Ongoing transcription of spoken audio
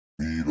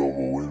Weed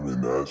over women,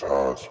 that's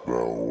how I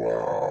spell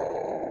wow.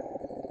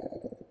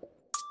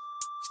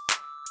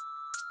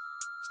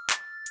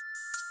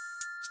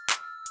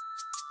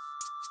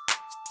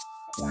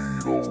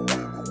 Weed over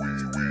women,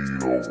 weed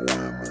over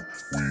women,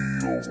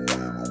 weed over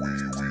women,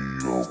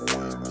 weed over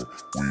women,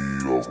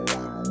 weed over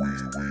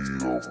women,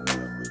 weed over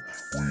women,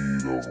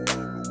 weed over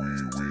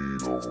women,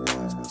 weed over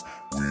women,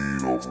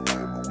 weed over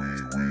women,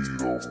 weed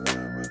over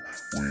women,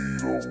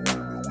 weed over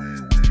women,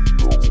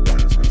 weed over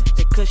women.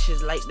 The kush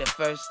is like the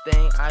first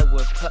thing I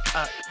would put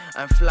up.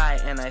 I'm fly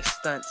and I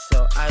stunt,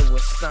 so I will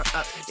stunt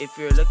up. If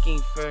you're looking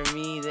for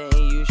me, then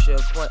you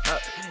should point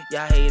up.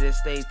 Y'all haters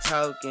stay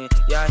talking,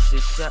 y'all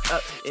should shut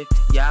up. If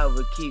y'all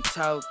would keep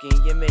talking,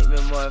 you make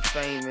me more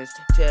famous.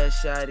 Tell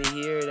Shawty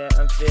here that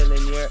I'm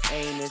feeling your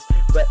anus.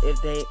 But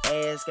if they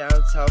ask,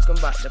 I'm talking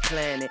about the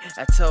planet.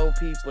 I told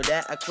people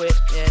that I quit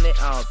and they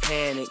all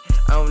panic.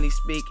 I only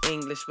speak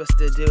English, but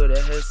still do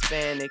the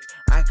Hispanics.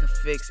 I could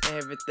fix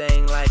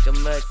everything like a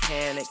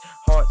mechanic.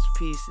 Hearts,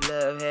 peace,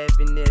 love,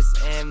 happiness,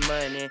 and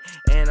money.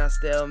 And I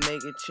still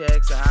making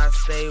checks, so I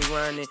stay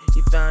running.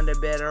 You found a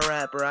better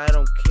rapper, I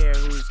don't care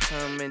who's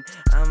coming.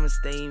 I'ma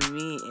stay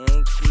me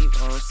and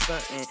keep on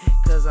stunting,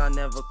 cause I'll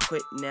never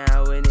quit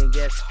now when it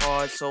gets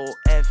hard. So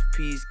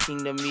FP's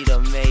Kingdom meet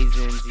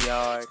Amaziin's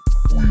yard.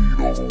 Weed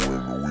over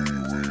women,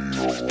 weed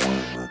over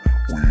women,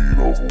 weed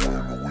over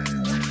women,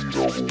 weed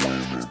over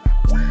women,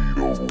 weed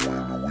over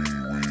women,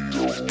 weed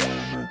over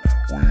women,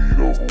 weed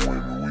over women, weed over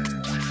women,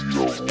 weed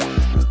over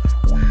women,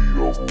 weed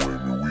over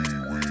women,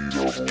 weed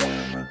over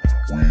women,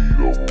 weed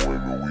over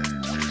women,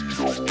 weed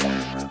over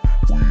women,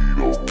 weed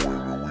over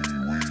women,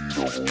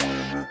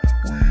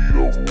 weed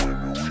over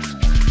women,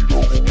 weed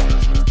over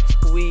women.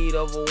 Weed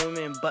over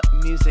women, but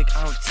music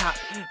on top.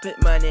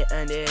 Put money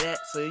under that,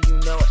 so you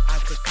know I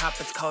could cop.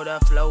 It's called a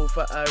flow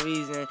for a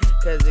reason,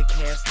 cause it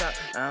can't stop.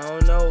 I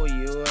don't know what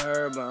you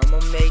heard, but I'ma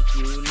make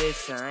you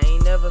listen. I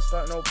ain't never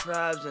start no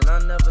probs, and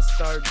I'll never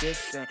start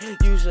dissing.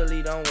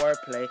 Usually don't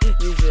wordplay,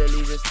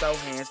 usually just throw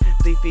hands.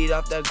 3 feet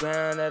off the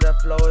ground, and the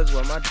floor is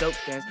where my dope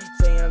dance.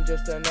 Say I'm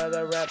just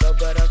another rapper,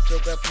 but I'm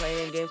sick of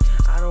playing games.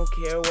 I don't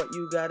care what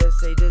you gotta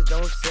say, just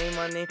don't say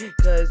my name,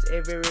 cause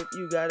every rip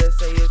you gotta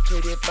say is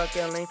pretty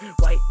fucking lame.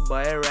 White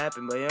boy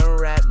rapping, but you don't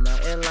rap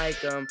nothing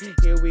like 'em.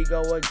 Here we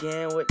go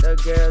again with the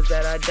girls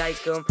that I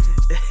dyke 'em.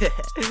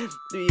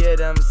 3 of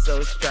them,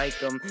 so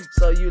strike 'em.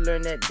 So you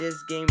learn that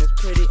this game is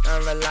pretty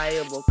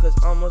unreliable, cause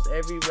almost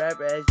every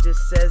rapper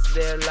just says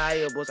they're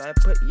liables. I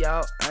put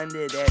y'all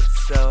under that,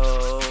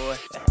 so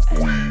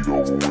Weed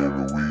over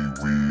women,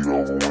 weed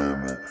over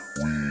women,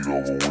 weed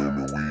over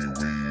women,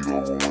 weed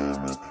over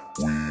women,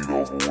 weed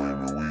over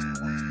women, weed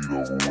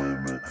over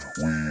women,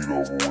 weed over women, weed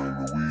over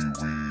women,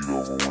 weed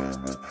over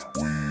women,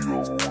 weed over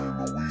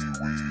women,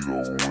 weed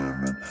over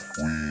women,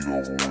 weed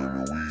over women,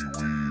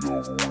 weed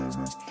over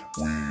women,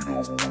 weed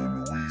over women,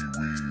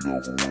 weed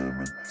over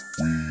women,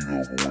 weed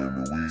over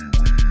women.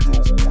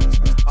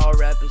 all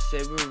rappers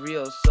say we're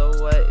real, so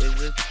what is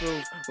the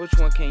truth? Which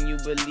one can you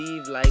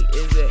believe? Like,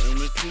 is there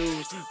any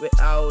clues?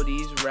 With all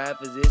these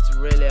rappers, it's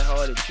really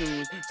hard to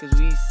choose, cause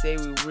we say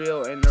we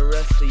real and the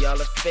rest of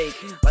y'all are fake.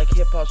 Like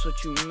hip-hop's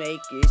what you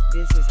make it,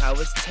 this is how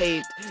it's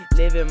taped.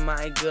 Living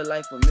my good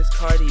life with Miss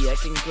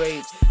Cardiac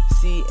engraved.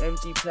 See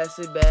empty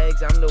plastic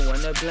bags, I'm the one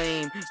to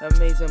blame.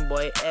 Amazing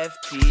boy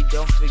FP,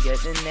 don't forget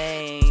the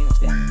name.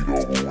 Weed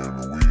over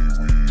women,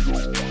 weed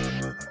over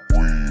women,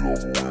 weed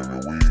over women,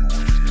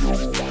 weed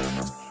over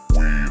women,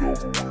 weed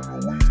over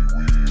women,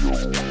 weed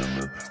over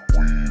women,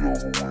 weed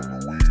over women.